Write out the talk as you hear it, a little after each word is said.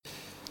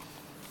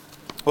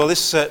Well,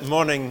 this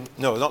morning,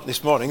 no, not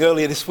this morning,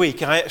 earlier this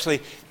week, I actually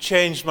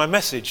changed my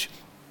message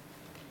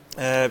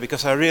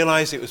because I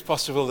realised it was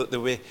possible that there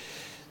were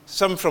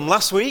some from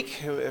last week,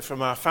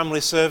 from our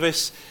family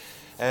service,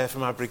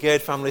 from our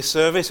brigade family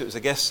service. It was a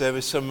guest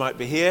service. Some might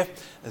be here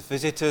as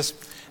visitors,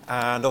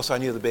 and also I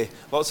knew there'd be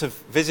lots of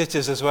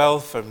visitors as well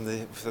for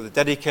the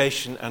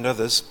dedication and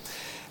others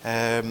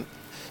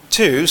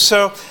too.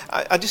 So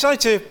I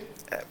decided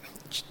to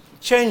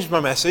change my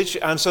message,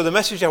 and so the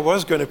message I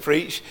was going to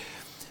preach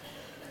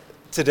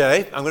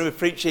today, I'm going to be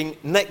preaching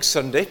next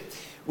Sunday,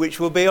 which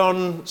will be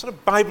on sort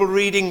of Bible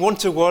reading,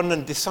 one-to-one,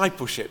 and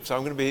discipleship. So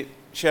I'm going to be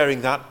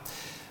sharing that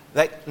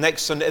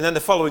next Sunday. And then the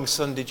following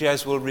Sunday,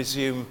 Jez will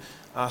resume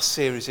our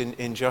series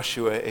in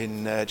Joshua,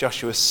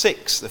 Joshua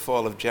 6, the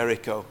fall of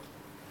Jericho.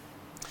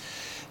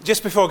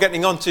 Just before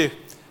getting on to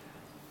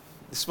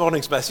this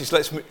morning's message,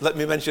 let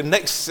me mention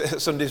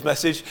next Sunday's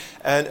message,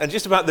 and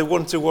just about the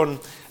one-to-one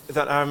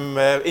that I'm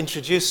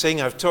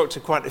introducing. I've talked to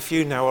quite a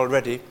few now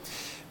already.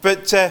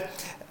 But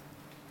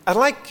I'd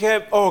like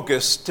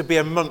August to be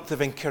a month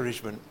of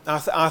encouragement.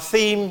 Our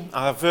theme,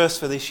 our verse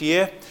for this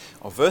year,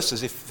 or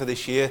verses for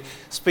this year,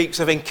 speaks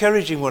of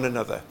encouraging one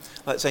another.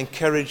 Let's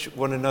encourage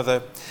one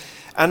another.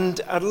 And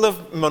I'd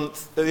love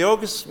the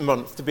August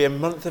month to be a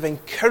month of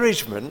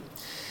encouragement.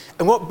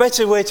 And what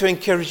better way to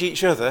encourage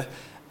each other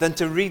than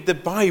to read the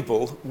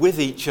Bible with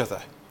each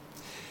other?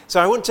 So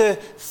I want to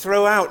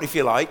throw out, if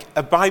you like,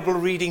 a Bible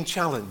reading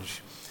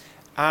challenge.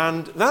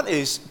 And that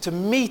is to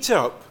meet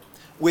up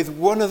with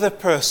one other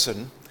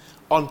person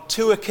on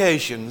 2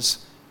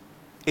 occasions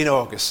in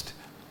August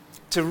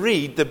to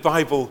read the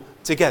Bible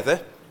together.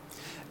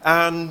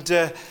 And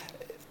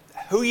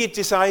who you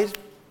decide,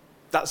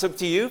 that's up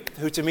to you,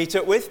 who to meet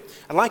up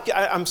with.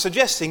 I'm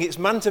suggesting it's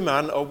man to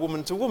man or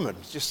woman to woman.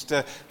 Just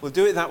we'll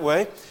do it that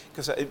way,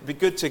 because it'd be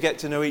good to get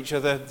to know each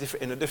other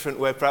in a different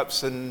way,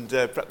 perhaps, and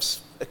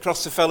perhaps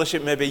across the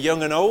fellowship, maybe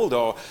young and old,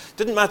 or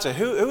doesn't matter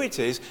who it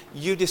is,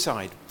 you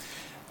decide.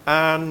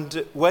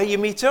 And where you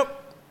meet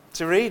up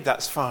to read,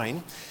 that's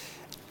fine.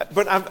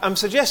 But I'm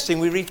suggesting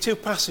we read 2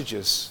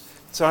 passages.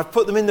 So I've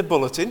put them in the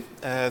bulletin.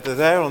 They're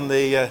there on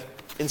the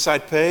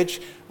inside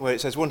page where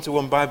it says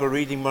one-to-one Bible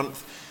reading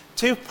month.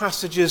 2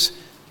 passages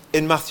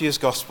in Matthew's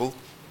Gospel.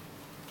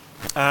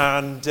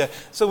 And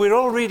so we're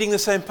all reading the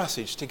same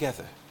passage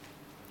together.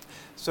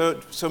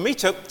 So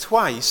meet up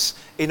twice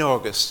in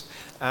August.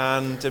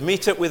 And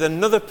meet up with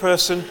another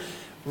person.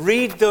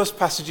 Read those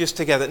passages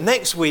together.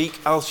 Next week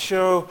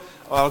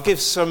I'll give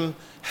some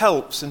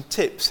helps and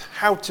tips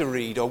how to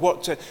read or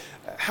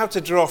how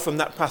to draw from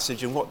that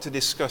passage and what to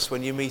discuss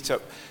when you meet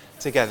up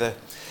together.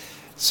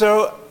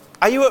 So,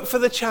 are you up for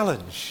the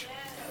challenge?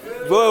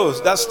 Whoa,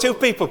 that's 2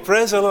 people.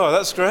 Praise the Lord.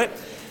 That's great.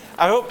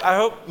 I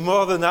hope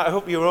more than that. I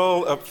hope you're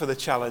all up for the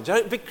challenge.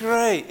 It'd be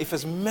great if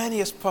as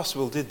many as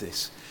possible did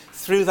this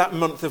through that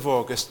month of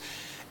August.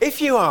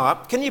 If you are,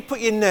 can you put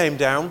your name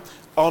down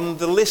on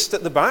the list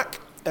at the back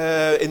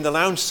in the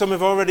lounge? Some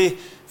have already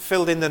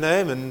filled in the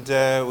name, and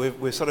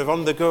we're sort of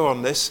on the go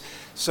on this.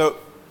 So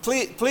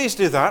please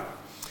do that.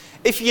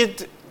 If you're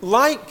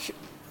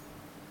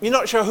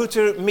not sure who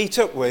to meet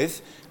up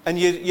with, and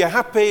you're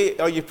happy,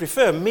 or you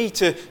prefer me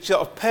to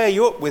sort of pair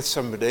you up with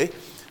somebody,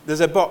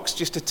 there's a box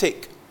just to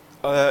tick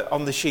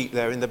on the sheet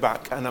there in the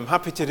back, and I'm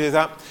happy to do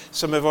that.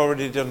 Some have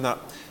already done that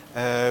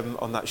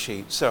on that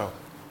sheet. So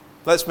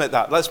let's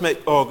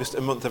make August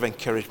a month of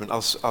encouragement.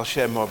 I'll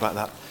share more about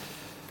that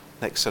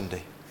next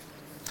Sunday.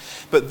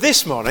 But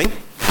this morning,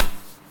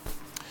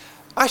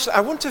 actually,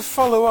 I want to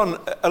follow on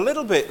a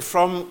little bit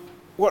from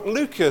what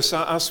Lucas,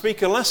 our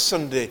speaker last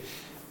Sunday,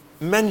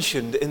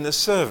 mentioned in the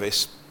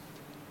service.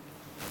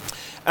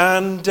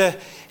 And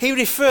he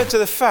referred to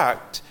the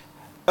fact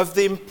of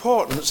the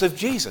importance of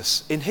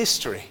Jesus in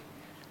history.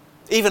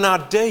 Even our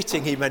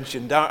dating, he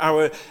mentioned,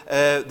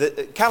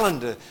 the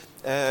calendar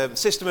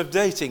system of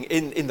dating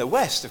in the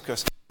West, of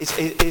course,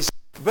 is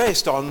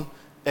based on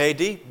AD,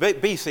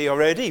 BC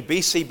or AD,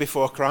 BC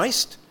before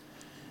Christ.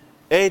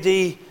 AD,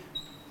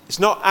 it's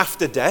not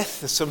after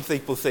death, as some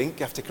people think,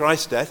 after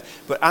Christ's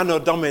death, but Anno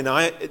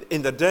Domini,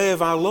 in the day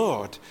of our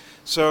Lord.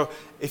 So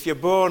if you're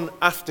born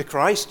after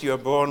Christ, you're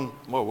born,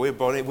 well,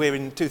 we're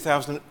in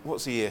 2000,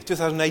 what's the year?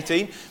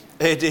 2018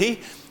 AD,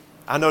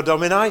 Anno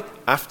Domini,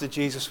 after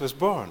Jesus was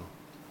born.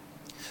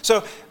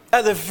 So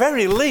at the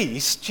very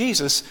least,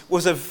 Jesus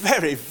was a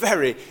very,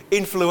 very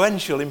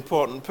influential,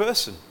 important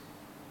person.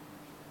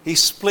 He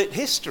split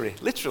history,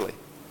 literally.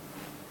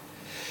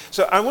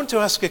 So I want to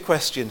ask a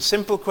question,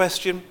 simple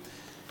question,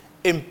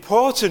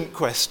 important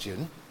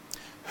question.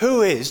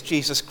 Who is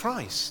Jesus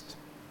Christ?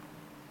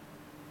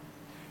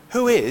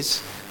 Who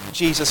is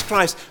Jesus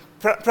Christ?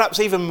 Perhaps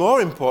even more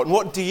important,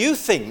 what do you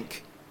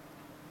think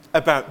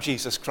about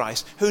Jesus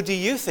Christ? Who do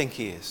you think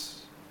he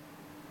is?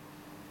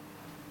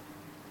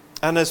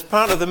 And as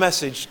part of the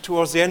message,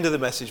 towards the end of the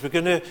message, we're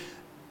going to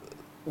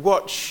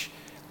watch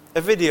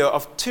a video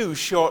of 2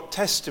 short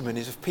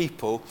testimonies of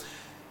people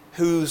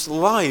whose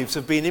lives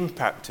have been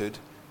impacted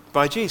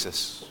by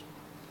Jesus.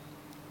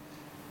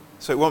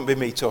 So it won't be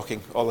me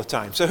talking all the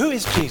time. So who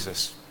is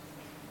Jesus?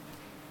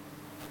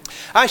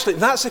 Actually,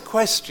 that's a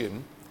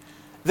question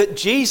that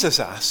Jesus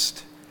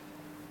asked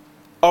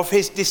of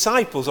his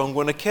disciples on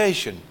one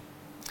occasion.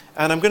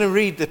 And I'm going to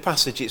read the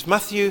passage. It's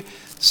Matthew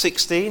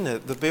 16. They'll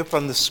be up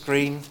on the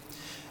screen.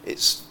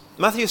 It's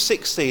Matthew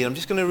 16. I'm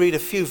just going to read a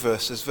few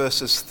verses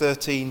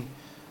 13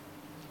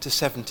 to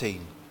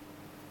 17.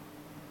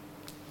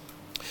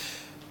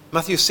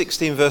 Matthew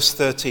 16, verse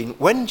 13.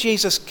 When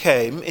Jesus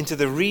came into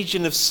the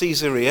region of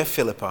Caesarea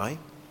Philippi,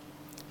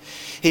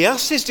 he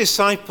asked his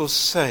disciples,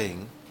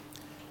 saying,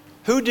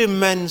 "Who do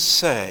men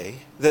say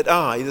that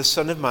I, the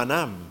Son of Man,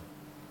 am?"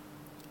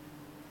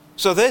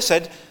 So they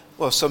said,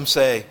 well, some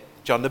say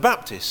John the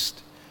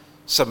Baptist,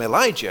 some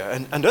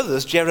Elijah, and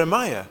others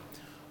Jeremiah,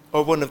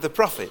 or one of the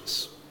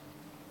prophets.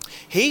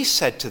 He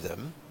said to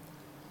them,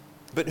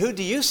 "But who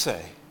do you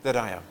say that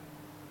I am?"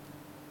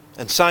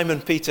 And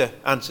Simon Peter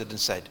answered and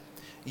said,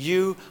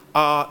 "You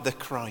are the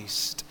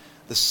Christ,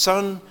 the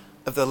Son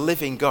of the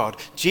living God."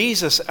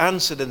 Jesus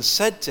answered and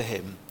said to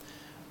him,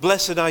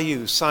 "Blessed are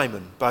you,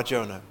 Simon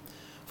Bar-Jonah,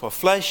 for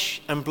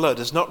flesh and blood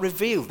has not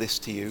revealed this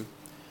to you,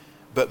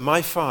 but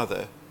my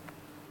Father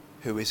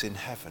who is in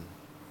heaven."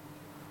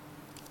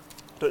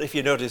 I don't know if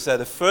you noticed there,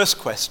 the first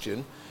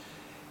question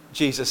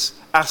Jesus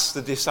asked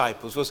the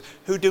disciples was,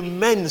 "Who do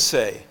men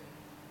say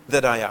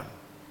that I am?"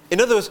 In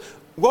other words,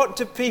 what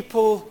do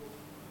people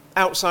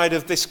outside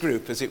of this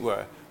group, as it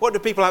were, what do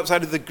people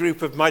outside of the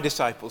group of my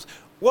disciples,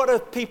 what are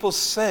people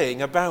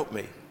saying about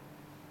me?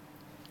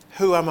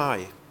 Who am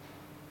I?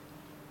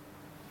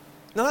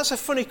 Now that's a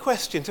funny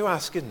question to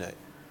ask, isn't it?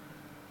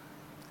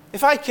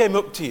 If I came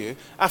up to you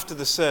after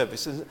the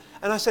service and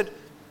I said,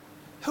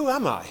 "Who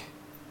am I?"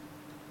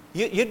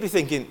 You'd be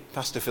thinking,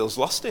 Pastor Phil's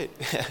lost it.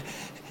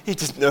 He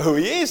doesn't know who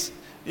he is.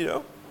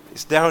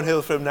 It's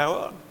downhill from now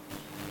on.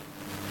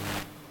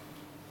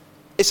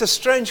 It's a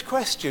strange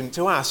question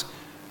to ask.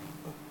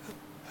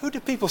 Who do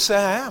people say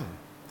I am?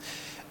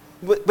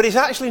 But he's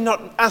actually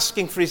not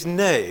asking for his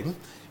name.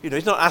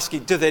 He's not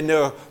asking, do they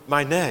know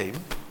my name?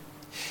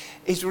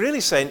 He's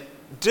really saying,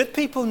 do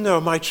people know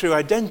my true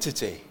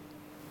identity?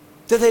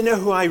 Do they know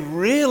who I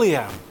really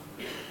am?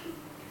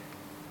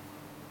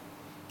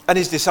 And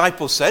his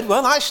disciples said,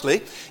 well,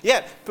 actually,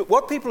 yeah, but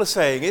what people are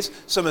saying is,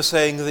 some are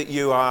saying that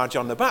you are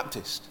John the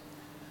Baptist.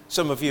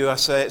 Some of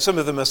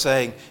them are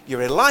saying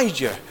you're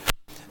Elijah.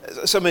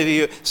 Some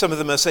of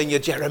them are saying you're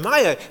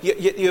Jeremiah.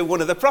 You're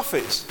one of the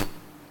prophets.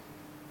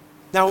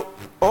 Now,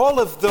 all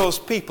of those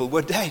people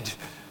were dead.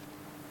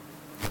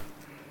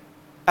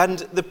 And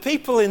the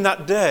people in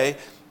that day,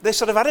 they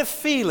sort of had a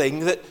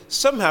feeling that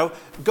somehow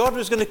God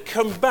was going to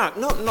come back,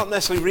 not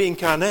necessarily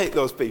reincarnate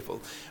those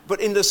people, but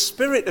in the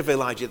spirit of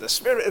Elijah, the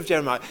spirit of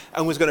Jeremiah,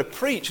 and was going to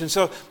preach. And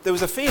so there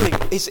was a feeling,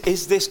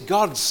 is this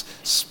God's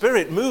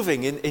spirit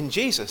moving in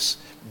Jesus,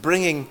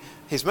 bringing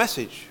his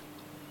message?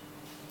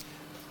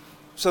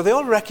 So they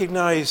all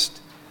recognized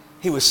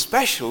he was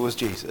special, was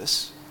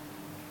Jesus,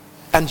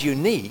 and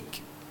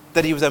unique,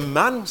 that he was a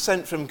man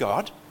sent from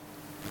God,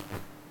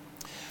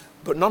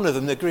 but none of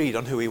them agreed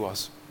on who he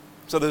was.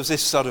 So there was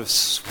this sort of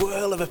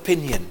swirl of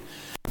opinion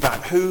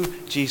about who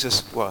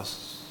Jesus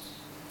was.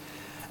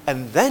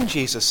 And then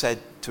Jesus said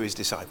to his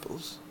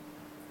disciples,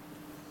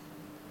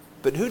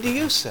 "But who do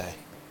you say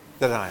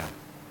that I am?"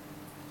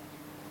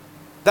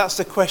 That's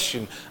the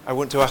question I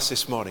want to ask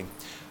this morning.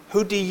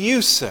 Who do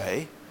you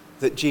say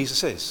that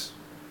Jesus is?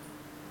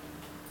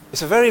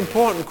 It's a very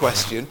important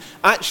question,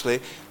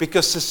 actually,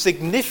 because the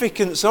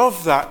significance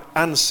of that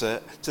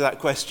answer to that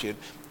question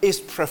is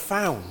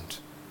profound.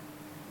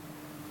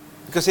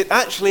 Because it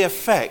actually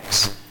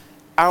affects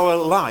our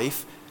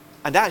life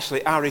and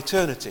actually our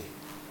eternity.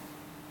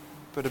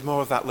 But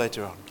more of that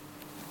later on.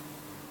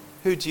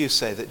 Who do you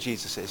say that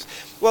Jesus is?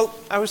 Well,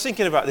 I was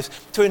thinking about this.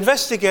 To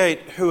investigate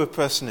who a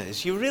person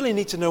is, you really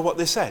need to know what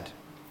they said.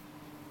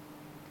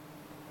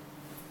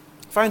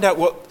 Find out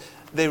what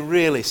they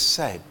really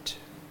said.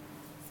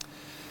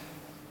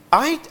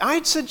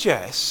 I'd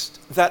suggest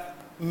that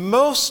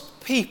most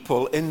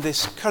people in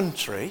this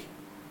country,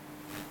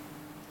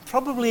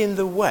 probably in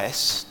the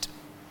West,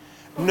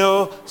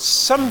 know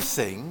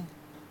something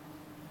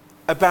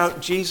about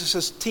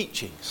Jesus'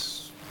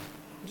 teachings.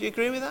 Do you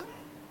agree with that?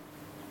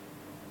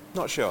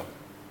 Not sure.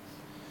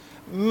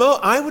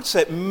 I would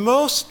say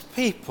most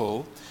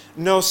people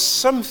know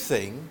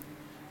something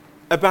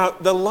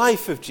about the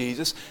life of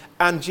Jesus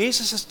and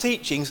Jesus'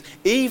 teachings,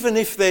 even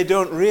if they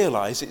don't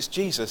realize it's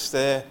Jesus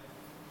there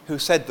who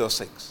said those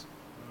things.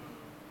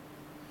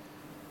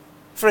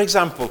 For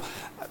example,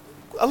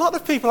 a lot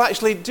of people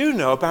actually do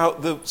know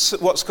about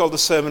what's called the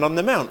Sermon on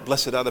the Mount.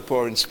 Blessed are the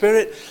poor in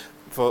spirit,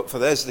 for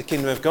theirs is the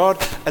kingdom of God.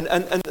 And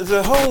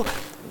the whole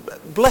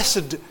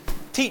blessed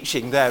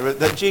teaching there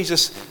that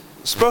Jesus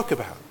spoke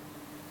about.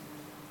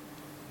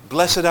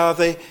 Blessed are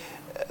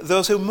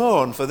those who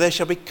mourn, for they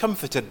shall be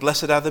comforted.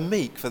 Blessed are the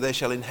meek, for they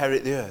shall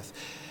inherit the earth.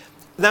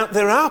 Now,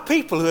 there are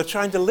people who are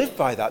trying to live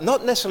by that.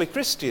 Not necessarily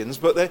Christians,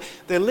 but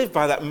they live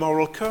by that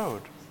moral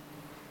code.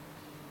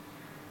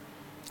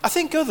 I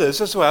think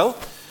others as well.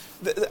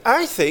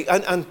 I think,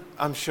 and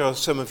I'm sure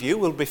some of you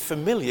will be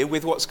familiar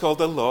with what's called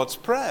the Lord's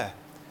Prayer.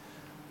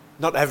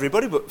 not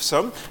everybody, but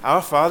some.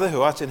 Our Father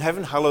who art in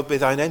heaven, hallowed be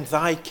thy name.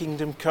 Thy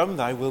kingdom come,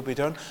 thy will be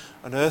done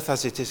on earth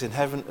as it is in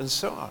heaven, and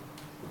so on.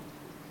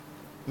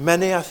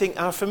 Many, I think,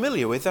 are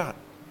familiar with that.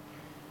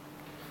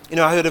 You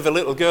know, I heard of a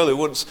little girl who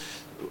once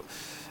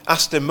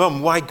asked her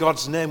mum why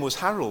God's name was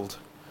Harold.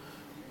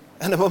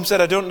 And the mum said,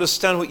 I don't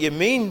understand what you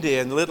mean,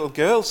 dear. And the little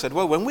girl said,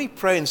 well, when we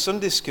pray in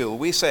Sunday school,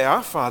 we say,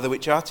 Our Father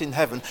which art in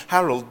heaven,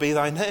 hallowed be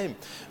thy name.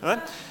 All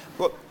right?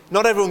 Well,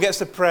 not everyone gets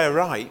the prayer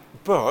right,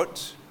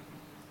 but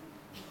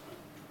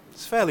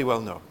it's fairly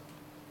well known.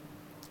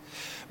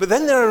 But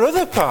then there are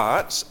other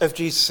parts of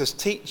Jesus'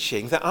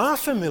 teaching that are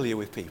familiar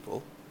with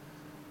people,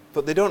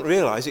 but they don't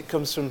realize it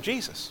comes from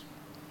Jesus.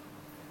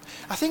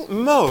 I think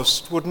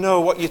most would know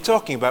what you're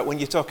talking about when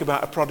you talk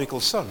about a prodigal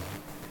son.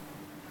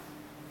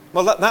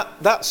 Well,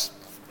 that's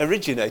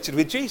originated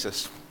with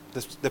Jesus,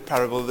 the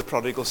parable of the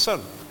prodigal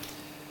son.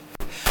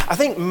 I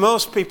think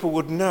most people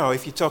would know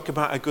if you talk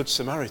about a good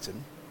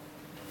Samaritan.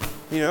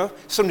 You know,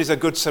 somebody's a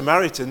good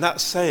Samaritan, that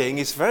saying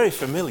is very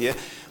familiar.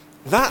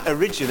 That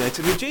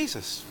originated with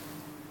Jesus.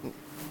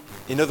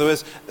 In other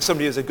words,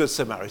 somebody who's a good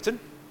Samaritan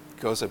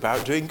goes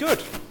about doing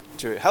good,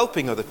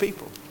 helping other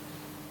people.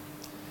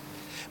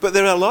 But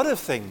there are a lot of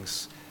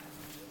things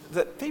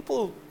that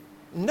people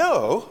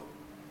know,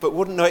 but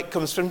wouldn't know it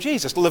comes from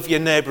Jesus. Love your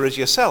neighbour as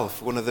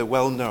yourself, one of the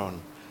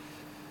well-known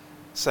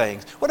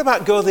sayings. What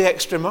about go the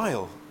extra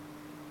mile?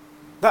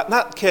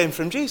 That came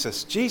from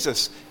Jesus.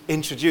 Jesus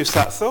introduced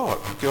that thought,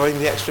 going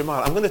the extra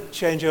mile. I'm going to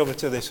change over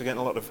to this. We're getting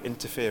a lot of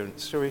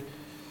interference. Shall we?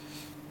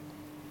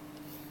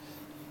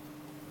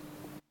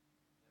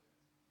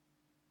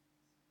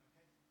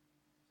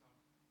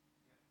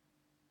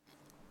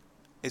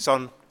 It's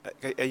on.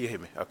 You hear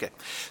me? Okay.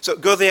 So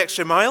go the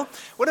extra mile.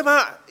 What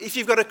about if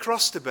you've got a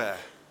cross to bear?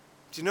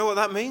 Do you know what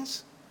that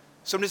means?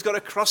 Somebody's got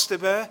a cross to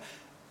bear.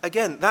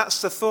 Again,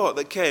 that's the thought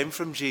that came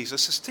from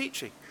Jesus'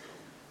 teaching.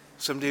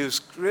 Somebody who's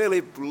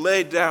really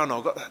laid down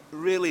or got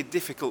really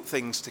difficult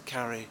things to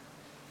carry.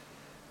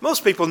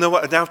 Most people know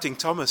what a doubting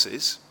Thomas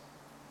is.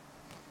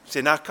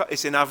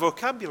 It's in our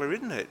vocabulary,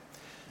 isn't it?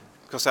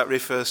 Because that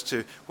refers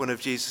to one of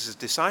Jesus'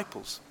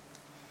 disciples.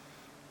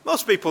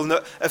 Most people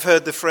have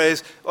heard the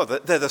phrase, oh,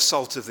 they're the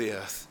salt of the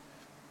earth.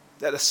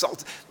 They're the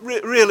salt.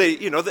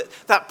 Really, you know,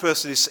 that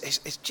person is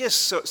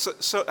just so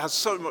has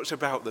so much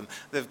about them.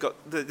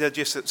 They're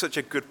just such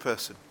a good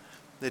person.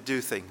 They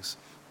do things.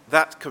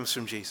 That comes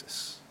from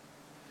Jesus.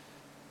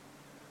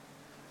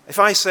 If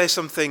I say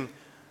something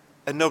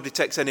and nobody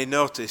takes any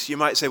notice, you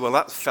might say, well,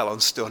 that fell on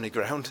stony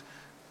ground.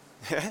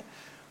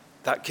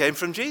 That came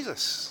from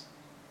Jesus.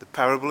 The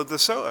parable of the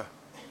sower.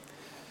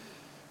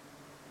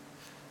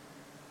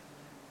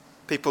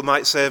 People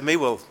might say of me,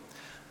 well,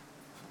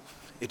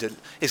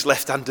 his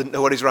left hand didn't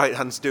know what his right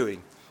hand's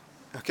doing.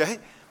 Okay?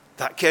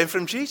 That came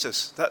from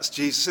Jesus. That's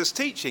Jesus'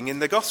 teaching in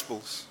the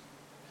Gospels.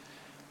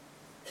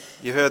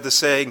 You heard the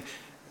saying,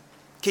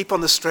 keep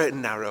on the straight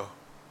and narrow.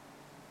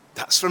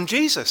 That's from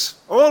Jesus.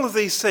 All of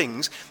these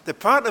things, they're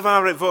part of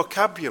our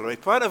vocabulary,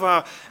 part of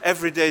our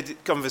everyday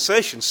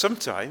conversation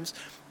sometimes,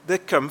 they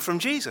come from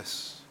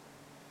Jesus.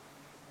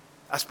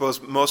 I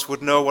suppose most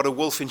would know what a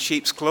wolf in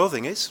sheep's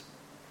clothing is.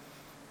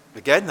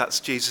 Again, that's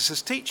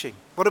Jesus' teaching.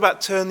 What about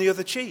turn the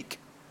other cheek?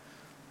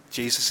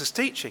 Jesus'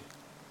 teaching.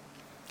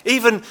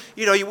 Even,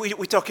 you know,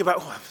 we talk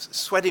about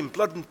sweating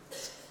blood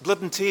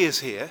and tears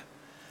here.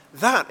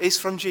 That is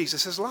from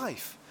Jesus'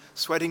 life.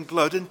 Sweating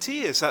blood and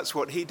tears, that's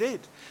what he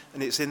did.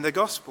 And it's in the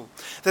gospel.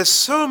 There's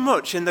so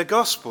much in the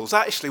gospels,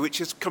 actually, which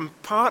has come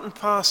part and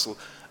parcel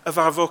of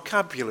our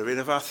vocabulary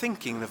and of our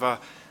thinking, of our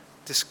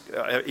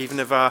even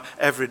of our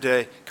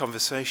everyday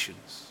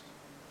conversations.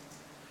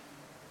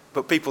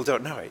 But people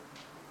don't know it.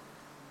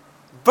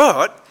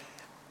 But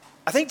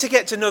I think to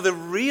get to know the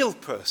real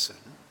person,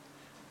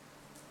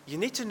 you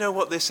need to know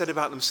what they said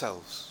about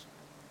themselves.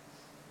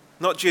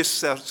 Not just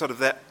sort of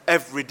their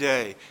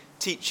everyday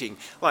teaching.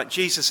 Like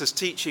Jesus'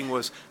 teaching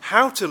was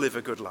how to live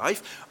a good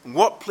life,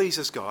 what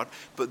pleases God,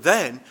 but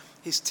then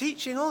his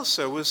teaching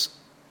also was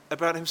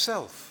about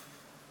himself.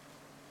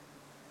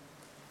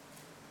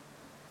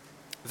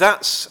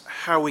 That's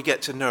how we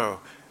get to know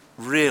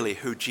really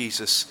who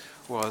Jesus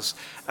was.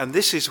 And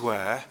this is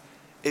where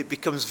it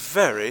becomes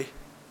very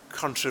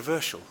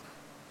controversial.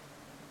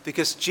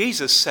 Because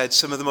Jesus said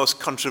some of the most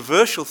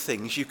controversial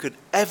things you could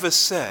ever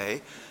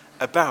say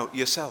about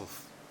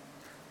yourself.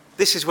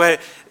 This is where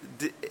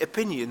the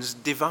opinions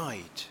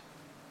divide.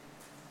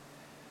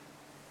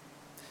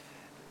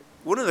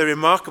 One of the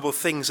remarkable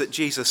things that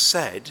Jesus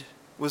said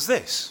was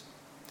this: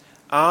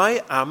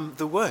 I am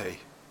the way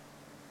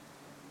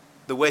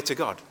to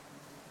God.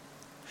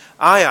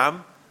 I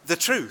am the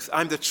truth.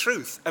 I'm the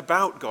truth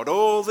about God.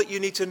 All that you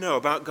need to know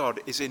about God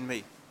is in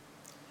me.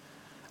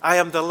 I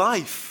am the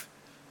life.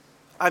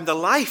 I'm the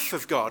life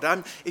of God.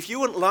 If you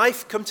want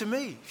life, come to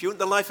me. If you want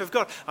the life of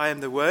God, I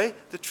am the way,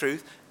 the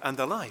truth, and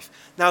the life.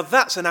 Now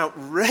that's an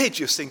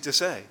outrageous thing to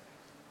say.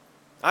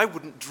 I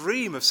wouldn't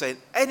dream of saying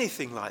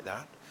anything like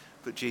that,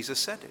 but Jesus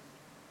said it.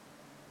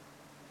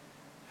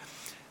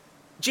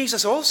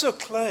 Jesus also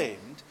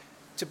claimed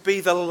to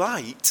be the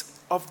light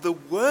of the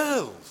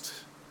world.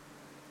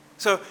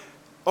 So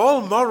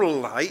all moral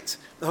light,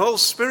 the whole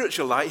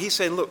spiritual light, he's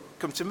saying, look,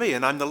 come to me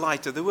and I'm the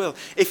light of the world.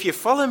 If you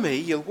follow me,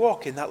 you'll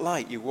walk in that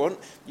light. You won't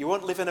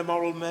live in a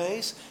moral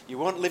maze. You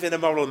won't live in a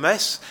moral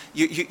mess.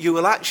 You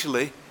will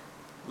actually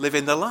live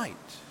in the light.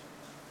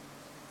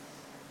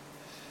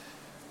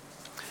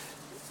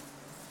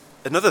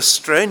 Another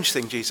strange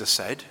thing Jesus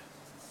said,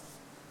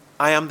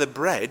 I am the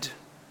bread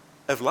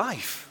of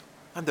life.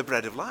 I'm the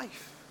bread of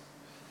life.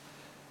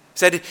 He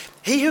said,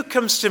 he who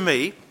comes to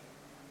me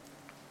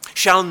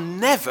shall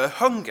never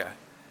hunger,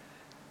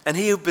 and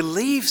he who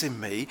believes in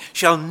me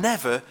shall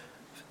never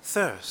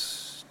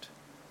thirst.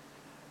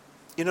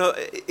 You know,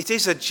 it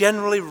is a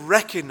generally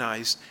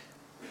recognized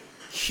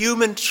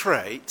human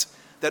trait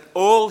that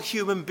all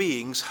human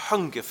beings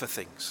hunger for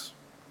things.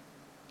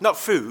 Not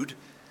food,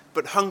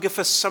 but hunger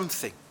for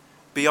something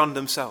beyond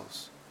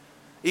themselves.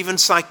 Even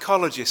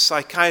psychologists,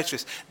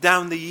 psychiatrists,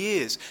 down the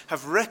years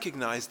have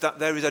recognized that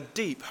there is a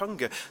deep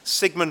hunger.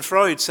 Sigmund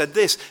Freud said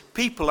this,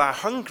 people are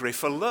hungry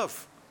for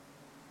love.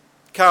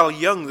 Carl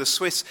Jung, the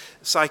Swiss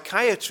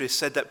psychiatrist,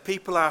 said that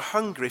people are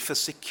hungry for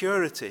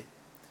security.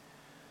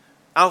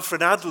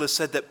 Alfred Adler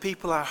said that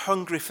people are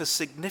hungry for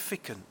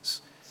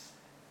significance.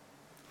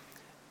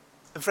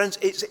 And friends,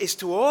 it's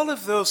to all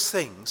of those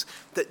things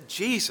that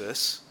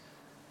Jesus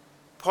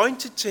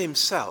pointed to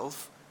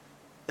himself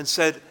and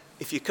said,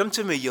 if you come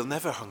to me, you'll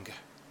never hunger.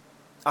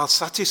 I'll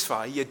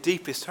satisfy your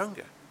deepest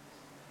hunger.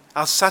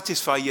 I'll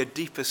satisfy your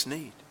deepest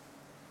need.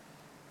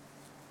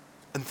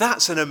 And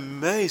that's an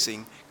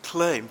amazing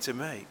claim to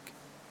make.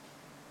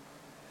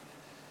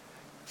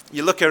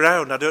 You look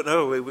around, I don't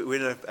know, we're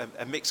in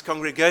a mixed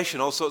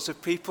congregation, all sorts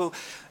of people,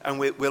 and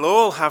we'll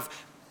all have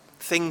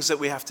things that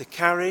we have to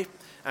carry,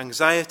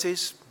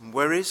 anxieties,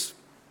 worries.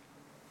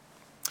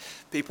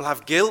 People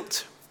have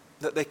guilt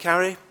that they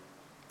carry,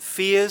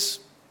 fears.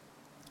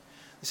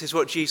 This is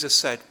what Jesus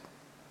said.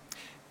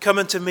 Come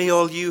unto me,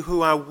 all you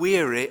who are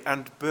weary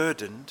and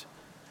burdened,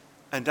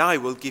 and I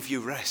will give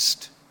you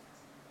rest.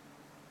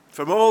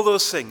 From all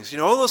those things,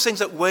 all those things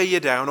that weigh you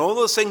down, all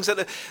those things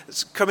that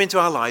come into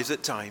our lives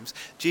at times,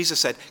 Jesus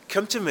said,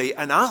 come to me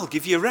and I'll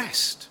give you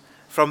rest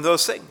from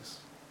those things.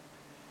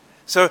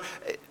 So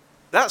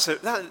that's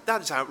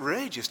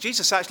outrageous.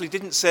 Jesus actually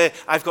didn't say,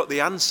 I've got the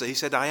answer. He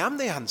said, I am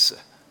the answer.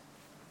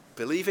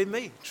 Believe in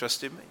me,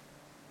 trust in me.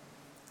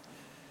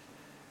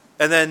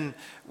 And then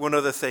one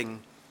other thing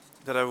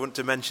that I want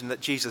to mention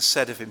that Jesus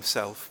said of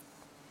himself.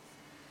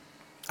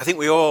 I think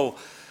we all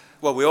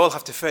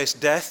have to face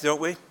death, don't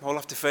we? All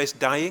have to face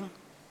dying.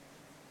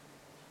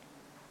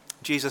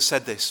 Jesus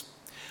said this,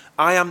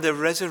 I am the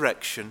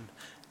resurrection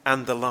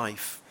and the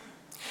life.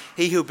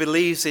 He who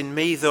believes in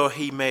me, though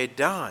he may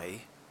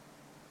die,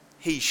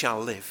 he shall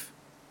live.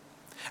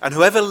 And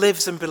whoever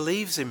lives and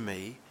believes in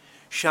me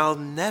shall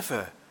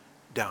never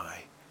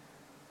die.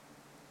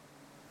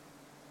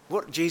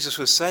 What Jesus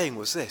was saying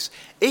was this,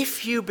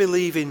 if you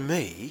believe in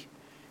me,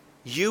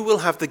 you will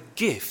have the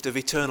gift of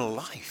eternal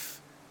life.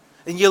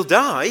 And you'll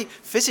die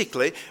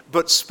physically,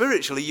 but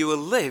spiritually you will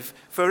live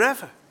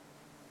forever.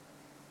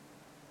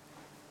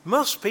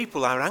 Most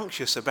people are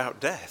anxious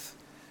about death,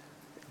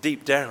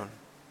 deep down.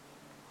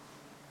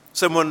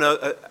 Someone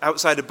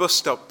outside a bus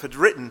stop had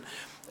written,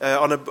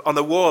 on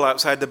a wall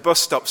outside the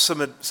bus stop,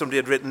 somebody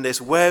had written this,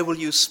 where will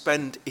you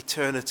spend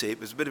eternity? It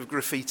was a bit of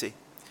graffiti.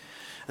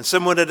 And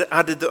someone had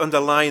added the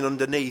underline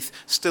underneath,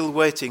 still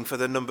waiting for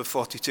the number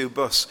 42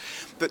 bus.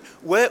 But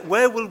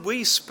where will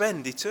we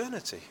spend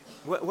eternity?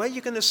 Where are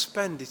you going to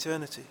spend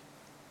eternity?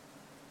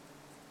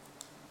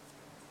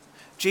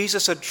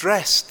 Jesus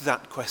addressed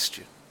that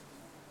question.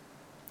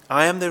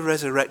 I am the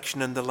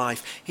resurrection and the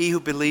life. He who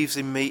believes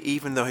in me,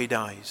 even though he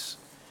dies,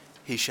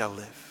 he shall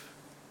live.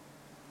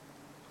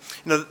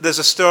 There's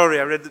a story,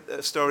 I read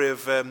a story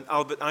of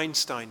Albert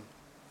Einstein.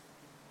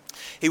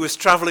 He was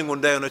traveling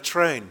one day on a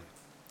train.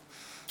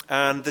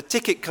 And the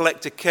ticket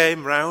collector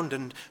came round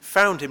and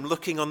found him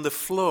looking on the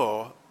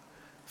floor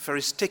for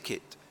his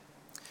ticket.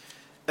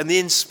 And the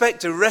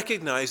inspector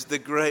recognized the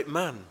great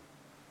man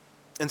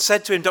and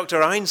said to him,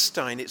 Dr.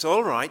 Einstein, it's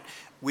all right.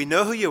 We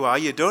know who you are.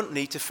 You don't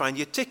need to find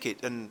your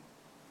ticket. And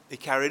he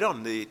carried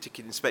on. The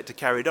ticket inspector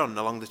carried on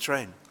along the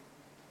train.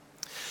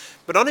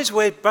 But on his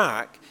way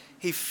back,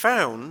 he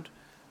found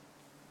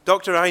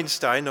Dr.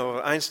 Einstein,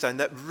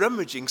 that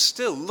rummaging,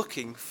 still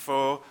looking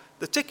for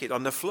the ticket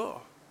on the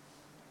floor.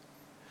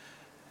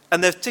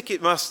 And the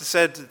ticket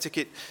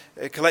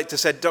collector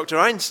said, Dr.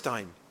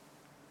 Einstein,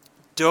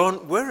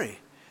 don't worry.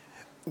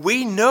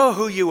 We know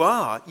who you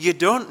are. You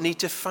don't need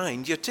to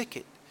find your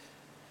ticket.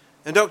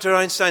 And Dr.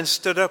 Einstein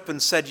stood up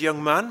and said,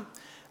 young man,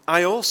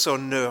 I also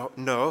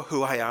know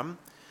who I am,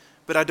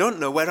 but I don't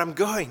know where I'm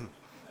going.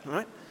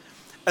 Right?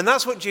 And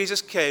that's what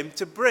Jesus came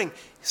to bring,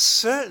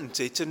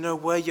 certainty to know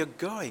where you're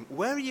going.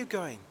 Where are you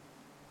going?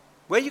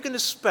 Where are you going to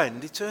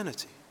spend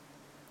eternity?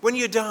 When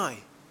you die,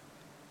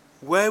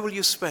 where will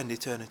you spend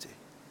eternity?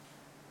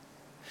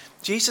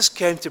 Jesus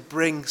came to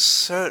bring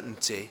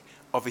certainty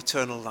of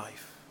eternal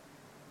life.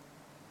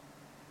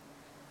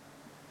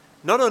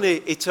 Not only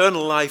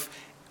eternal life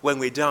when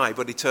we die,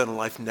 but eternal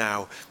life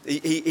now.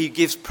 He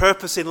gives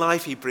purpose in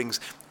life. He brings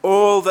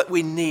all that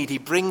we need. He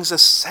brings a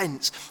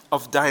sense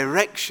of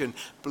direction,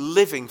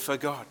 living for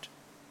God.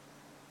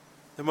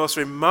 The most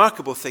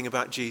remarkable thing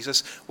about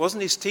Jesus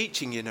wasn't his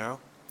teaching, you know.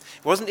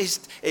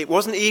 It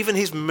wasn't even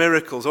his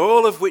miracles,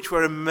 all of which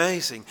were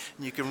amazing,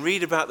 and you can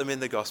read about them in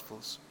the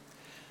Gospels.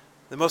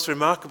 The most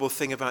remarkable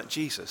thing about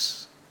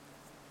Jesus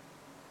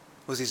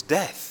was his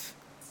death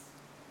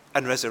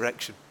and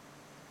resurrection.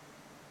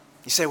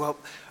 You say, well,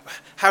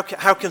 how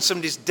can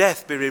somebody's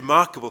death be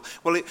remarkable?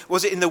 Well,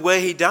 was it in the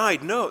way he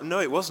died? No,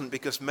 it wasn't,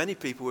 because many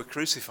people were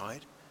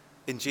crucified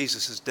in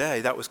Jesus'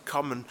 day. That was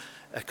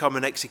a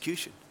common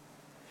execution.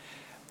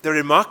 The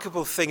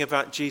remarkable thing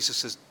about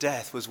Jesus'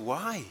 death was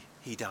why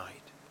he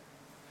died.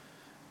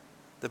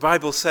 The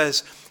Bible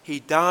says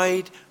he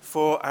died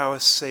for our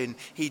sin.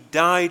 He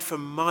died for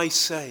my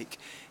sake.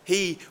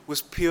 He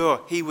was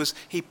pure.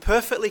 He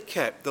perfectly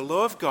kept the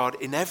law of God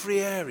in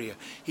every area.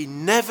 He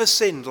never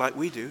sinned like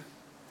we do.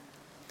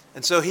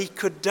 And so he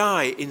could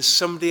die in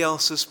somebody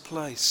else's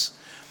place.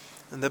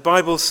 And the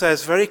Bible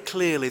says very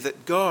clearly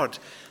that God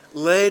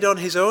laid on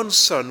his own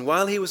Son,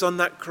 while he was on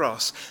that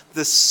cross,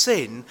 the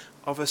sin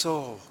of us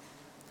all.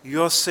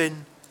 Your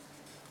sin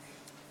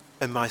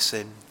and my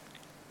sin.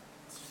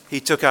 He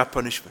took our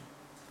punishment.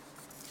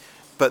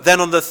 But then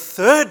on the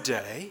third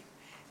day,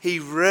 he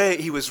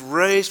was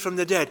raised from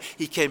the dead.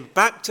 He came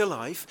back to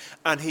life,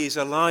 and he is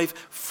alive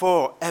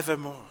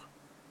forevermore.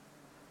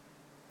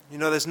 You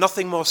know, there's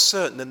nothing more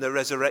certain than the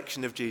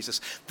resurrection of Jesus.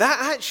 That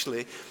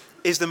actually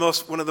is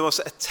one of the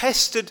most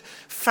attested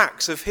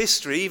facts of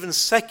history. Even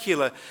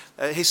secular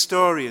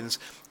historians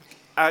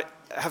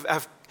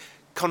have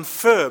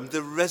confirmed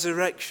the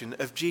resurrection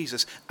of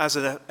Jesus as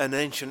an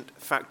ancient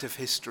fact of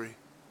history.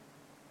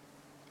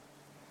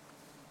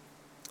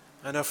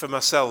 I know for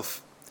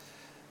myself,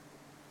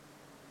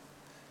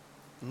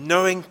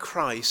 knowing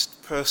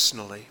Christ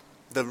personally,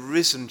 the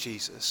risen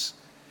Jesus,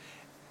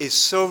 is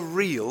so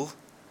real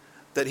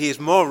that he is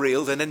more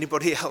real than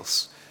anybody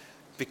else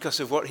because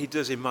of what he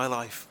does in my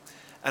life.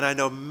 And I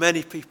know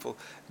many people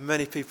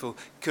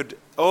could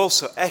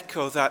also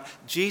echo that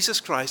Jesus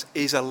Christ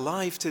is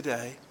alive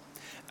today,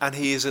 and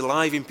he is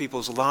alive in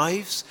people's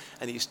lives,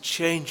 and he is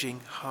changing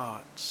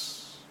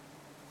hearts.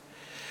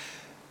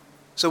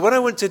 So what I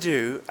want to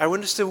do, I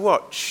want us to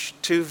watch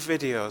 2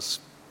 videos,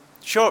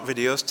 short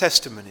videos,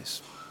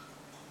 testimonies.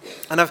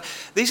 And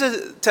these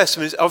are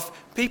testimonies of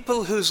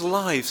people whose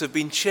lives have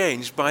been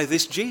changed by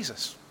this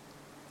Jesus.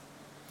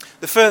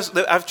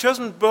 I've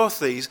chosen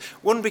both these,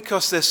 one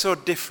because they're so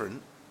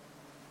different,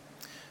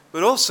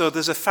 but also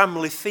there's a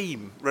family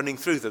theme running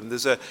through them.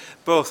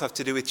 Both have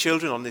to do with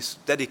children on this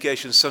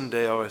dedication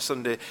Sunday, or a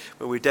Sunday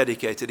where we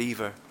dedicated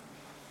Eva.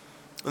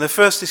 And the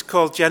first is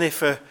called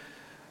Jennifer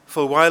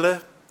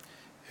Fulwiler,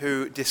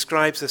 who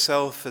describes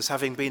herself as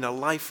having been a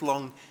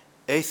lifelong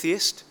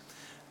atheist.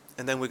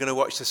 And then we're going to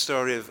watch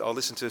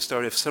listen to the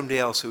story of somebody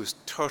else who was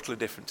totally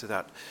different to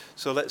that.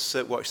 So let's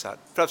watch that.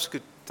 Perhaps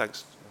good,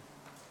 thanks.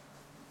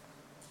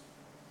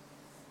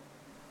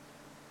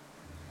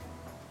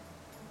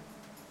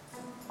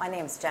 My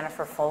name is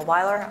Jennifer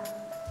Fulwiler.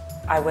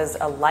 I was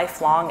a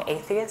lifelong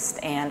atheist,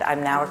 and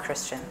I'm now a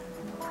Christian.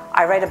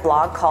 I write a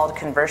blog called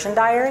Conversion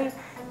Diary.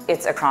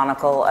 It's a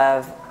chronicle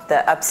of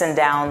the ups and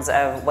downs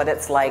of what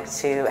it's like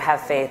to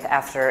have faith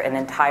after an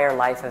entire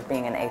life of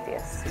being an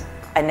atheist.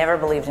 I never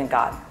believed in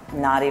God,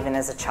 not even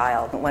as a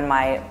child. When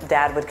my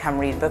dad would come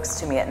read books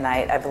to me at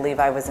night, I believe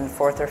I was in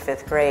 4th or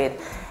 5th grade,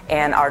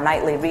 and our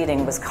nightly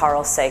reading was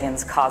Carl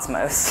Sagan's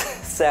Cosmos.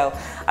 So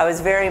I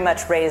was very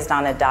much raised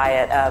on a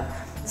diet of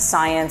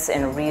science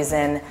and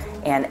reason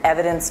and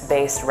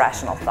evidence-based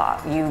rational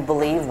thought. You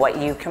believe what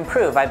you can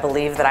prove. I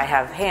believe that I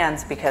have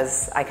hands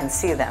because I can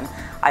see them.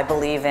 I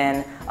believe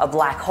in a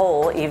black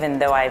hole, even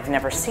though I've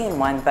never seen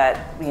one, but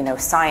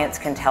science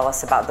can tell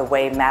us about the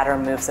way matter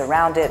moves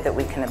around it that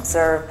we can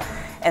observe.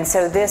 And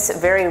so this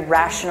very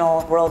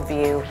rational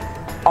worldview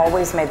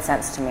always made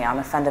sense to me on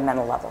a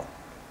fundamental level.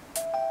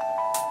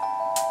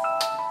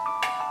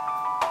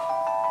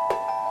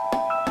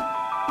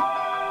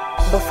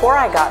 Before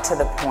I got to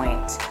the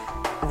point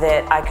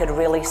that I could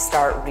really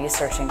start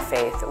researching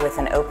faith with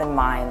an open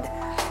mind,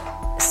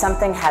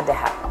 something had to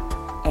happen.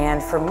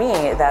 And for me,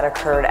 that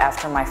occurred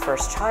after my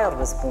first child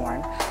was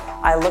born.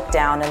 I looked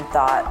down and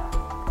thought,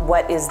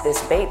 what is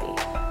this baby?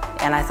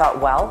 And I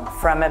thought, well,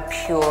 from a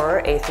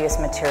pure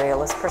atheist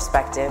materialist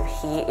perspective,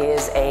 he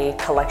is a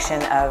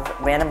collection of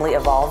randomly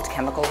evolved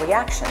chemical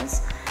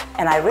reactions.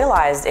 And I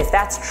realized if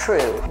that's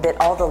true, that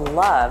all the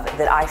love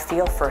that I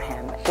feel for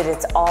him, that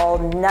it's all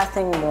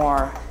nothing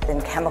more than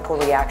chemical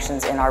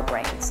reactions in our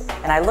brains.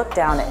 And I looked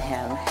down at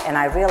him and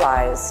I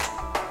realized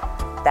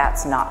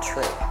that's not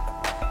true.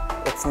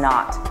 It's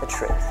not the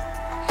truth.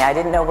 I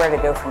didn't know where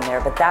to go from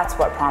there, but that's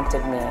what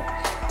prompted me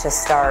to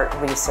start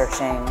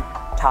researching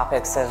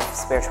topics of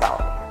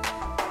spirituality.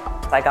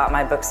 I got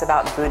my books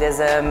about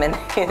Buddhism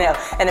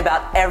and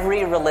about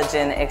every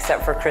religion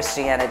except for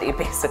Christianity,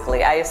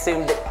 basically. I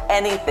assumed that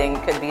anything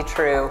could be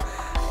true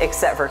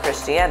except for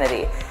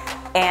Christianity.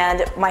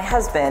 And my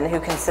husband, who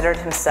considered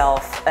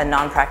himself a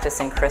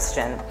non-practicing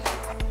Christian,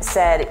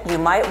 said, you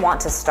might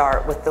want to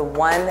start with the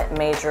one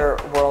major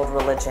world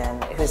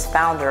religion whose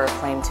founder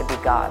claimed to be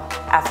God.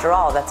 After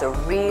all, that's a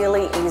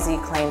really easy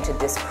claim to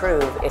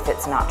disprove if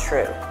it's not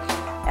true.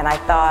 And I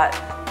thought,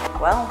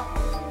 well,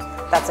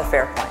 that's a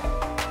fair point.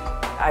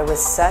 I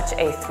was such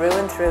a through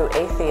and through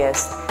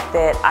atheist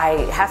that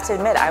I have to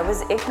admit I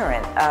was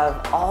ignorant of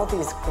all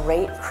these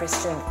great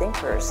Christian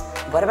thinkers.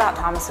 What about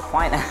Thomas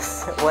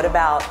Aquinas? What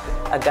about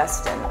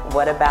Augustine?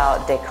 What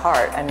about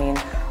Descartes? I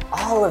mean,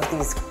 all of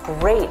these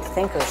great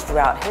thinkers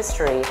throughout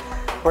history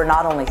were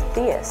not only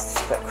theists,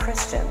 but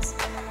Christians.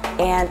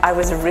 And I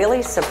was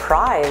really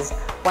surprised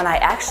when I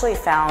actually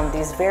found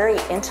these very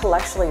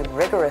intellectually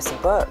rigorous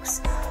books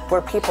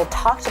where people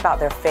talked about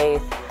their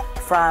faith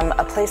from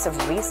a place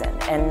of reason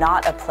and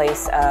not a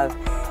place of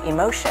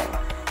emotion.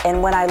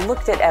 And when I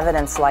looked at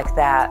evidence like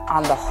that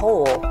on the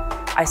whole,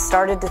 I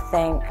started to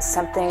think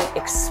something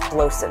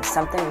explosive,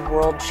 something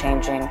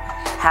world-changing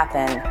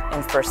happened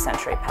in first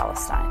century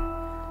Palestine.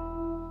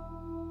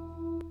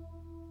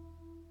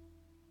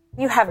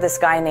 You have this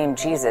guy named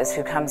Jesus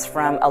who comes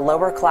from a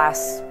lower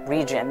class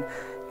region,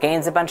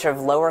 gains a bunch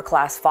of lower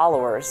class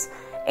followers,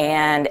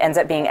 and ends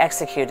up being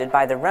executed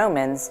by the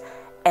Romans.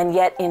 And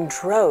yet in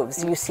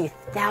droves, you see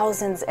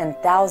thousands and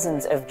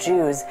thousands of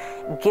Jews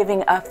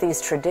giving up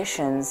these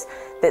traditions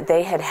that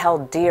they had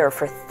held dear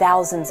for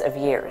thousands of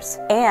years.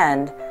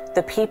 And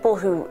the people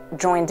who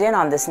joined in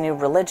on this new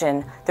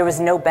religion, there was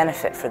no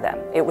benefit for them.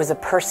 It was a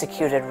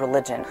persecuted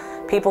religion.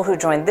 People who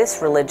joined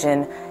this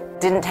religion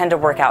didn't tend to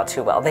work out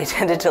too well. They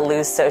tended to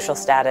lose social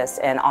status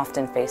and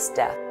often face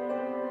death.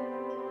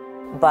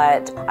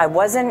 But I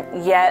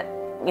wasn't yet,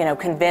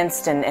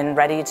 convinced and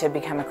ready to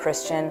become a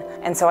Christian.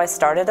 And so I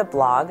started a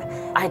blog.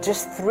 I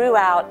just threw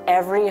out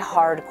every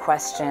hard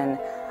question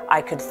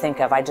I could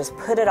think of. I just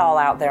put it all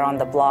out there on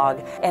the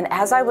blog. And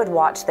as I would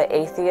watch the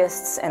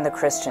atheists and the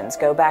Christians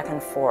go back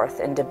and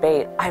forth and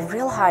debate, I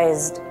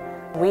realized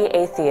we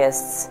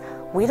atheists,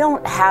 we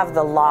don't have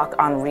the lock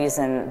on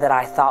reason that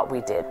I thought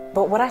we did.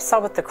 But what I saw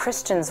with the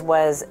Christians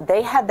was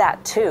they had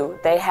that too.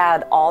 They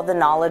had all the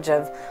knowledge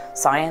of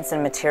science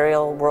and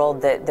material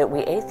world that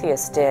we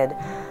atheists did,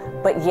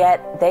 but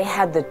yet they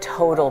had the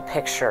total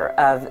picture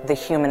of the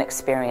human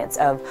experience,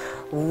 of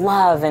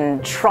love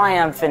and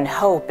triumph and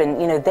hope,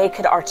 and they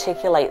could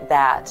articulate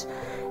that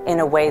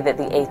in a way that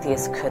the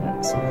atheists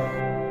couldn't.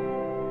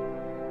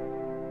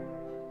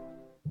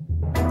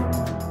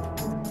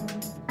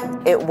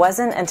 It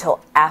wasn't until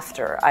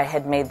after I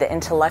had made the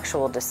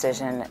intellectual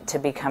decision to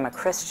become a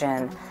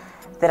Christian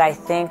that I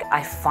think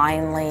I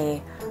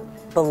finally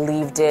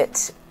believed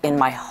it in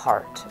my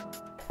heart.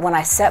 When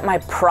I set my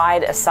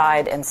pride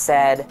aside and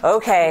said,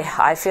 okay,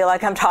 I feel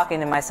like I'm talking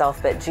to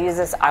myself, but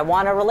Jesus, I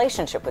want a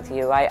relationship with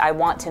you. I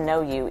want to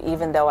know you,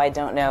 even though I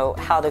don't know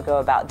how to go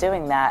about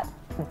doing that.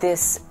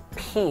 This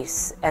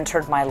peace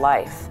entered my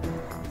life,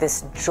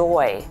 this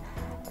joy,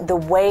 the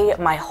way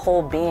my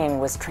whole being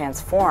was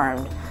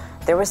transformed.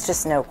 There was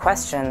just no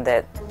question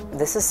that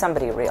this is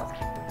somebody real.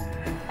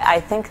 I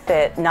think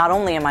that not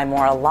only am I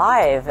more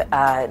alive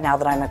now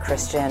that I'm a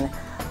Christian,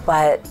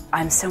 but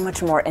I'm so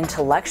much more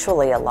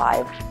intellectually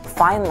alive.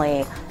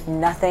 Finally,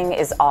 nothing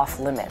is off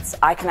limits.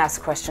 I can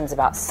ask questions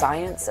about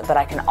science, but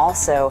I can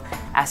also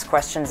ask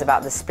questions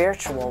about the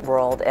spiritual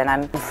world, and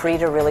I'm free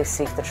to really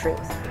seek the truth.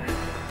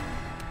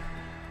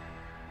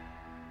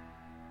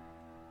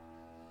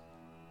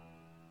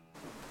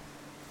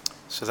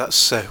 So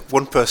that's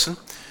one person.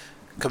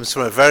 Comes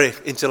from a very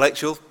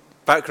intellectual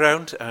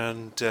background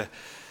and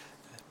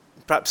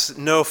perhaps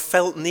no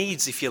felt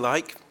needs, if you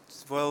like.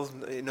 Well,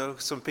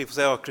 some people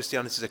say,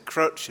 Christianity is a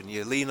crutch and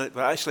you lean on it,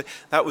 but actually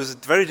that was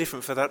very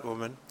different for that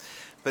woman.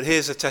 But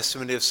here's a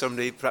testimony of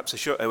somebody, perhaps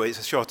it's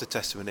a shorter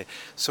testimony,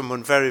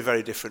 someone very,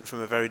 very different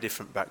from a very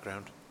different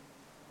background.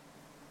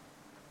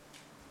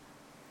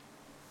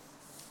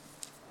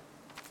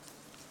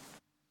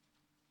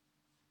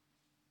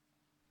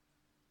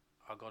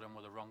 I got in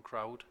with the wrong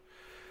crowd.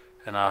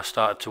 And I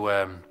started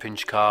to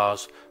pinch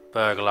cars,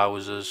 burgle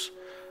houses,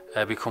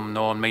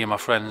 me and my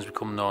friends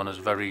become known as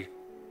very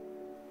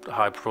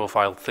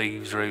high-profile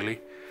thieves, really.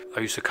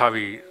 I used to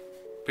carry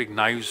big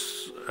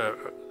knives,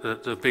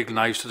 the big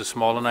knives to the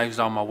smaller knives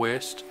down my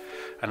waist,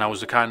 and I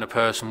was the kind of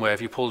person where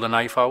if you pulled a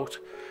knife out,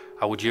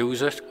 I would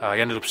use it. I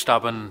ended up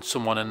stabbing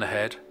someone in the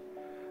head.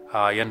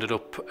 I ended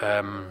up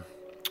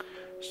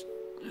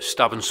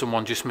stabbing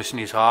someone, just missing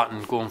his heart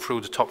and going through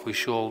the top of his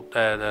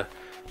shoulder,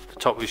 the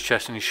top of his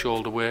chest and his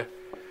shoulder where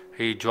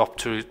he dropped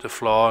to the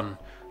floor, and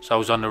so I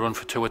was on the run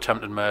for 2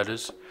 attempted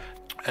murders.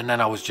 And then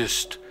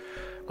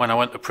when I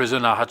went to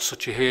prison, I had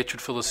such a hatred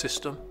for the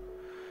system,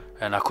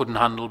 and I couldn't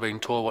handle being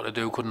told what to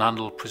do, couldn't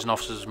handle prison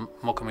officers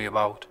mucking me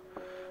about.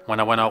 When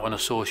I went out on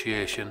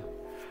association,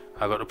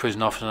 I got to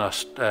prison officer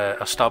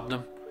and I stabbed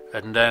him,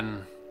 and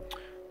then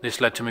this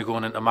led to me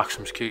going into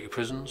maximum security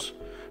prisons,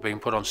 being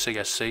put on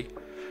CSC,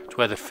 to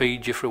where they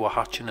feed you through a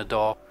hatch in the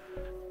door.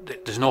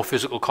 There's no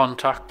physical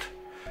contact,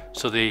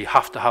 so they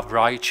have to have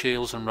riot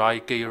shields and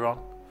riot gear on.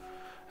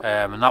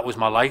 And that was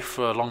my life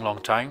for a long,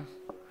 long time.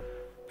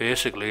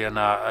 basically, and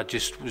I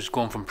just was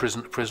going from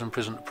prison to prison,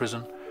 prison to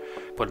prison.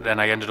 But then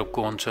I ended up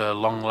going to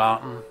Long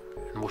Lartin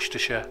in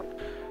Worcestershire.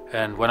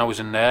 And when I was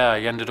in there,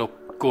 I ended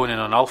up going in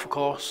an alpha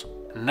course.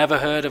 Never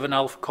heard of an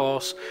alpha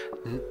course,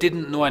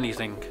 didn't know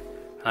anything.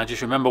 And I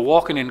just remember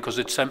walking in because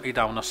it sent me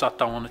down. I sat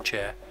down on a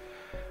chair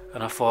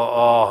and I thought,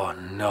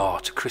 oh no,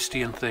 it's a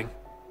Christian thing.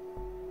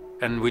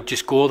 And we'd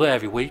just go there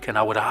every week and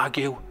I would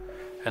argue.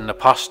 And the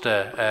pastor,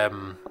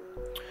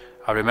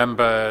 I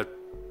remember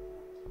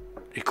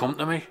he come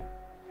to me.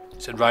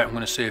 He said, right, I'm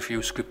going to say a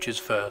few scriptures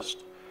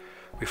first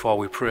before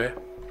we pray.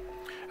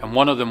 And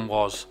one of them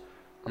was,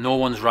 no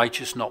one's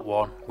righteous, not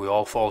one. We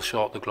all fall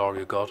short of the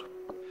glory of God.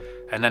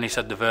 And then he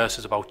said the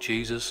verses about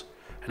Jesus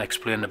and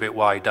explained a bit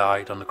why he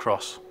died on the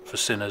cross for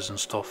sinners and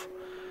stuff.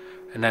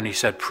 And then he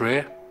said,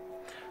 pray.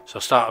 So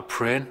I started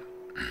praying.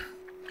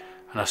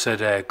 And I said,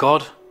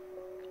 God,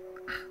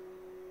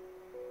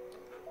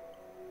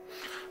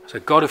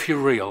 if you're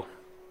real,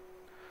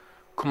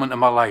 come into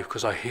my life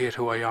because I hate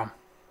who I am.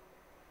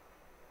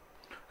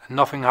 And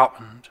nothing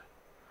happened.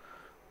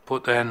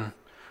 But then,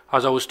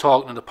 as I was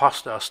talking to the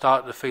pastor, I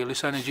started to feel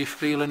this energy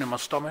feeling in my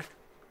stomach.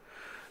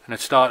 And it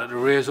started to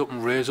raise up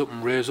and raise up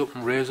and raise up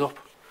and raise up.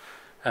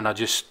 And I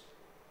just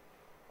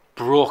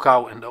broke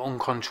out into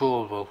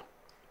uncontrollable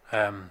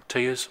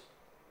tears.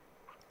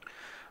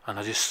 And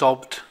I just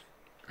sobbed.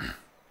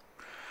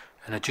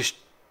 And it just...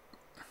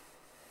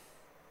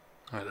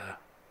 right there.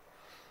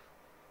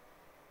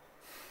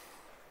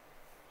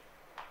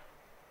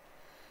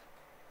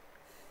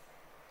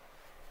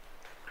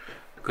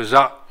 Because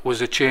that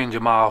was a change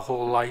in my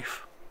whole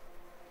life.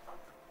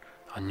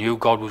 I knew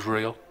God was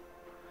real.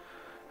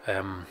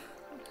 And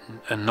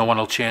no one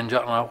will change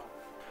that now.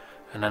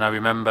 And then I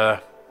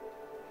remember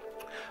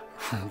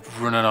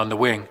running on the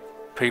wing.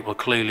 People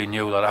clearly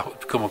knew that I would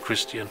become a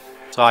Christian.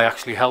 So I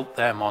actually helped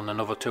them on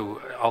another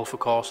 2 alpha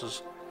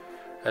courses.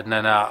 And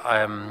then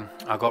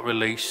I got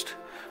released.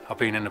 I've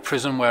been in a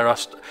prison where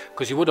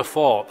because you would have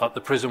thought that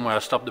the prison where I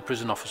stabbed the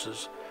prison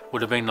officers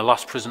would have been the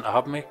last prison to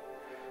have me.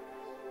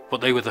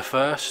 But they were the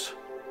first.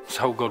 That's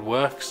how God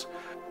works.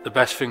 The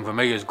best thing for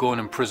me is going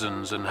in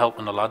prisons and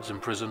helping the lads in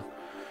prison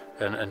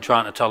and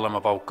trying to tell them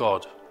about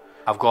God.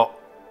 I've got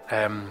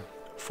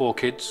 4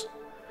 kids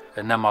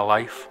and then my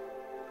life.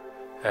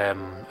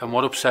 And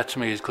what upsets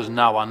me is because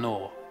now I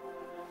know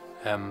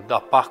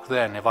that back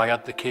then, if I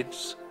had the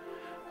kids,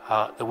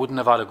 they wouldn't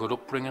have had a good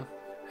upbringing.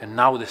 And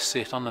now they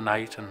sit on the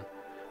night and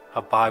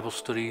have Bible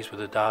studies with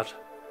their dad.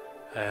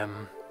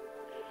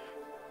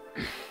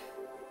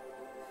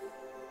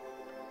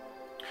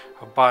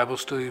 Have Bible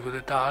studies with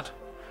a dad,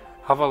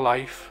 have a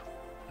life,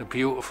 a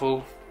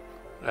beautiful,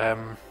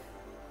 and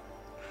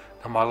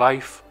my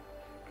life.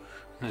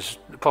 And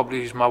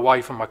probably my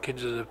wife and my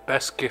kids are the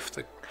best gift,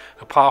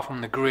 apart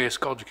from the grace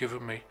God's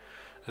given me,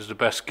 is the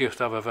best gift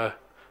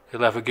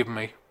He'll ever give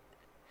me.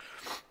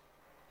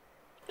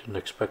 Didn't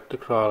expect to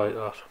cry like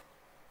that.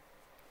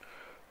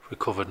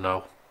 Recovered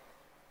now.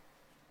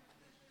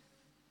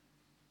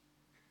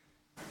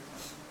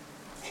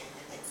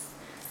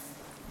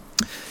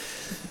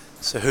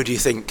 So who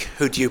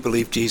do you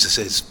believe Jesus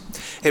is?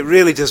 It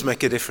really does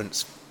make a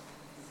difference.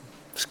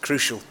 It's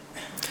crucial.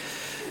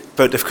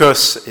 But of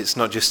course, it's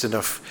not just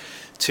enough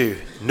to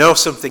know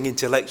something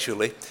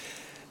intellectually.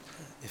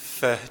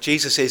 If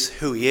Jesus is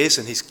who he is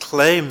and his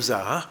claims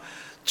are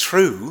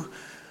true,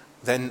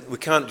 then we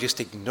can't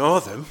just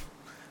ignore them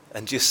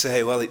and just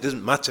say, well, it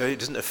doesn't matter, it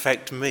doesn't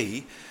affect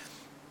me,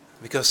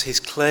 because his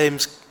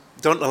claims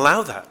don't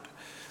allow that,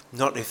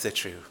 not if they're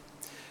true.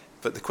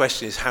 But the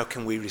question is, how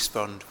can we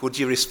respond? Would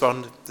you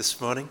respond this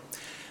morning?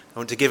 I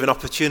want to give an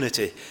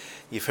opportunity.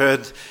 You've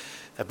heard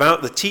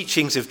about the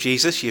teachings of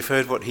Jesus. You've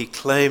heard what he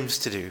claims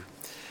to do.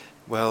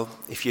 Well,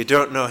 if you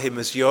don't know him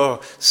as your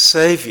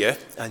Saviour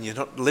and you're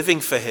not living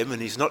for him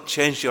and he's not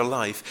changed your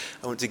life,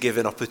 I want to give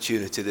an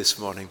opportunity this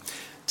morning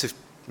to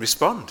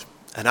respond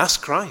and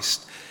ask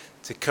Christ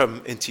to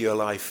come into your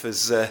life.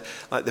 As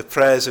like the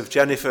prayers of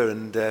Jennifer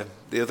and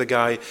the other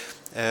guy,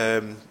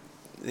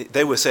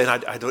 they were saying,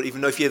 I don't even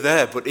know if you're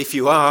there, but if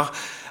you are,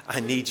 I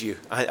need you.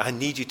 I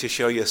need you to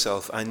show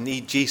yourself. I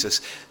need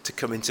Jesus to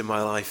come into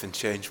my life and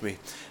change me.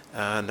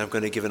 And I'm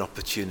going to give an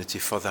opportunity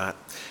for that.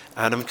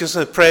 And I'm just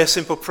going to pray a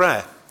simple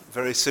prayer, a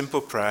very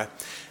simple prayer.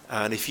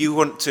 And if you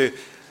want to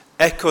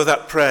echo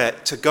that prayer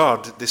to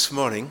God this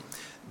morning,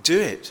 do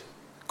it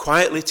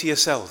quietly to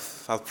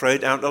yourself. I'll pray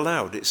it out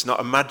aloud. It's not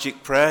a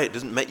magic prayer. It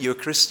doesn't make you a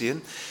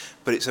Christian,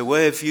 but it's a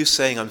way of you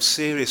saying, I'm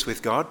serious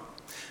with God.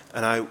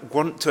 And I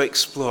want to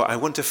explore, I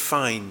want to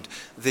find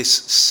this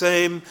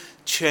same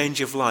change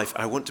of life.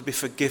 I want to be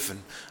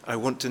forgiven. I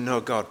want to know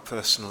God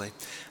personally.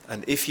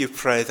 And if you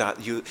pray that,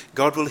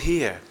 God will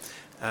hear.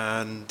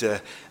 And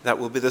that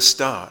will be the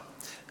start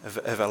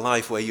of a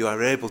life where you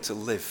are able to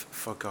live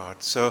for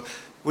God. So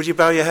would you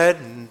bow your head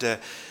and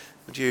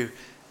would you,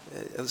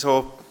 let's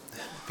all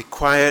be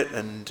quiet.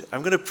 And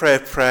I'm going to pray a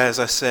prayer as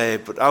I say,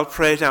 but I'll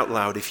pray it out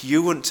loud. If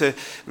you want to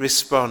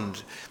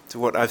respond to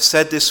what I've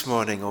said this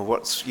morning or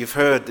what you've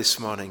heard this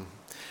morning,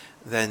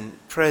 then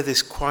pray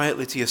this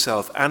quietly to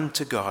yourself and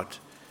to God.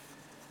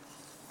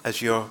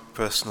 as your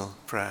personal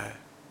prayer.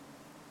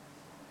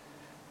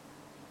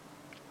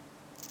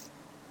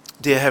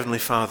 Dear Heavenly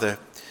Father,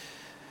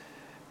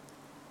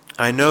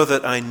 I know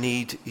that I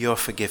need your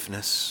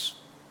forgiveness.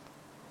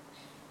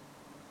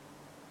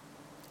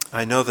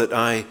 I know that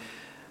I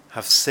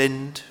have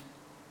sinned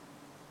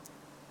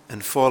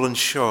and fallen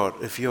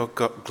short of your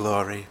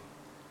glory.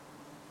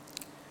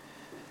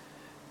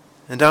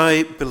 And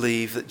I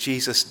believe that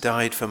Jesus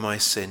died for my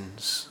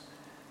sins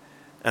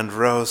and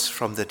rose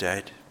from the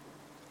dead.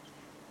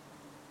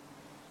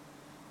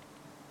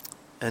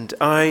 And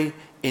I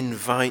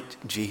invite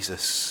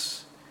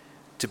Jesus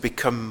to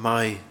become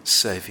my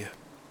Saviour.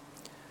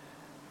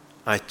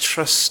 I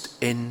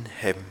trust in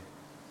him.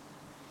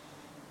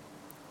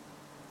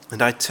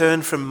 And I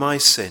turn from my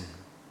sin.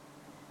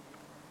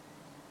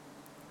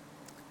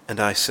 And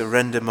I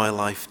surrender my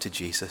life to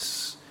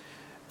Jesus.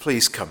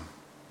 Please come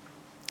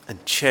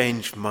and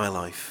change my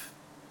life.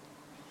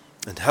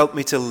 And help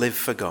me to live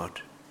for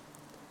God.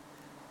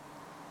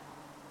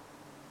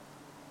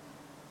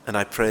 And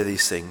I pray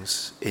these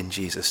things in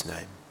Jesus'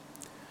 name.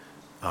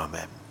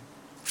 Amen.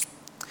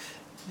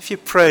 If you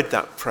prayed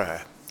that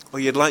prayer, or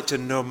you'd like to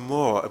know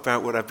more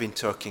about what I've been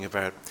talking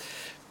about,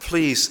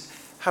 please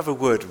have a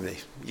word with me.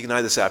 You can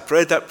either say, I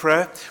prayed that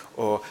prayer,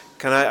 or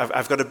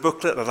I've got a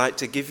booklet I'd like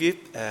to give you.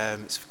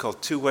 It's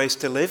called 2 Ways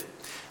to Live,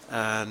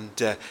 and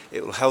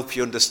it will help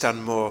you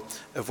understand more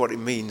of what it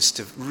means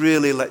to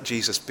really let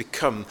Jesus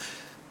become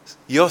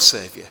your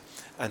Saviour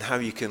and how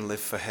you can live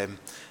for him,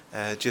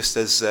 just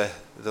as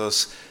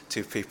those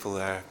two people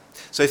are.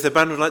 So if the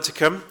band would like to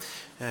come,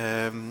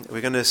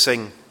 we're going to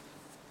sing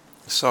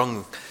a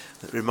song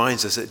that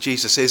reminds us that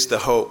Jesus is the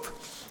hope.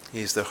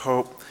 He is the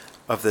hope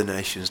of the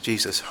nations.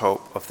 Jesus,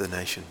 hope of the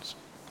nations.